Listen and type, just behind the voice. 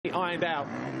completely ironed out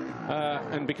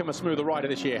and become a smoother rider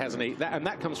this year, hasn't he?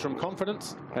 That comes from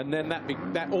confidence, and then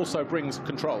that also brings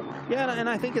control. Yeah, and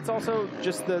I think it's also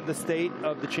just the state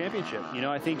of the championship. You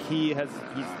know, I think he's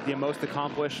the most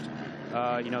accomplished.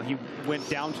 You know, he went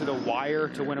down to the wire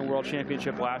to win a world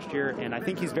championship last year, and I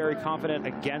think he's very confident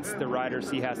against the riders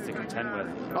he has to contend with.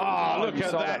 Oh, look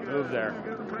at that move there.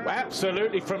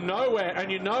 Absolutely from nowhere.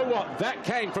 And you know what? That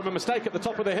came from a mistake at the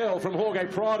top of the hill from Jorge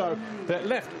Prado that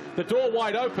left the door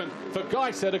wide open for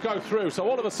Gajser to go through. So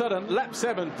all of a sudden, lap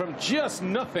 7 from just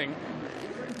nothing.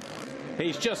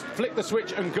 He's just flicked the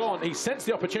switch and gone. He sensed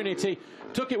the opportunity,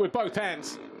 took it with both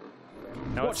hands.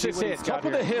 Now watch this here, top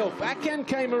of the hill, back end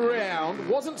came around,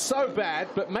 wasn't so bad,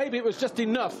 but maybe it was just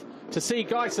enough to see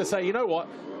Gajser say, you know what,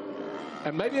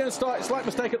 and maybe a slight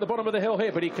mistake at the bottom of the hill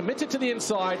here, but he committed to the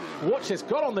inside. Watch this,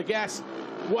 got on the gas.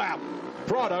 Wow,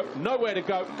 Prado, nowhere to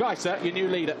go. Gajser, your new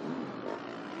leader.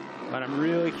 But I'm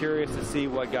really curious to see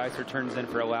what Gajser turns in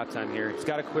for a lap time here. He's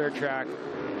got a clear track.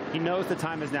 He knows the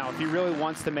time is now. If he really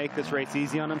wants to make this race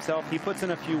easy on himself, he puts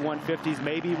in a few 150s.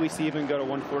 Maybe we see even go to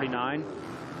 149.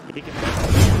 He can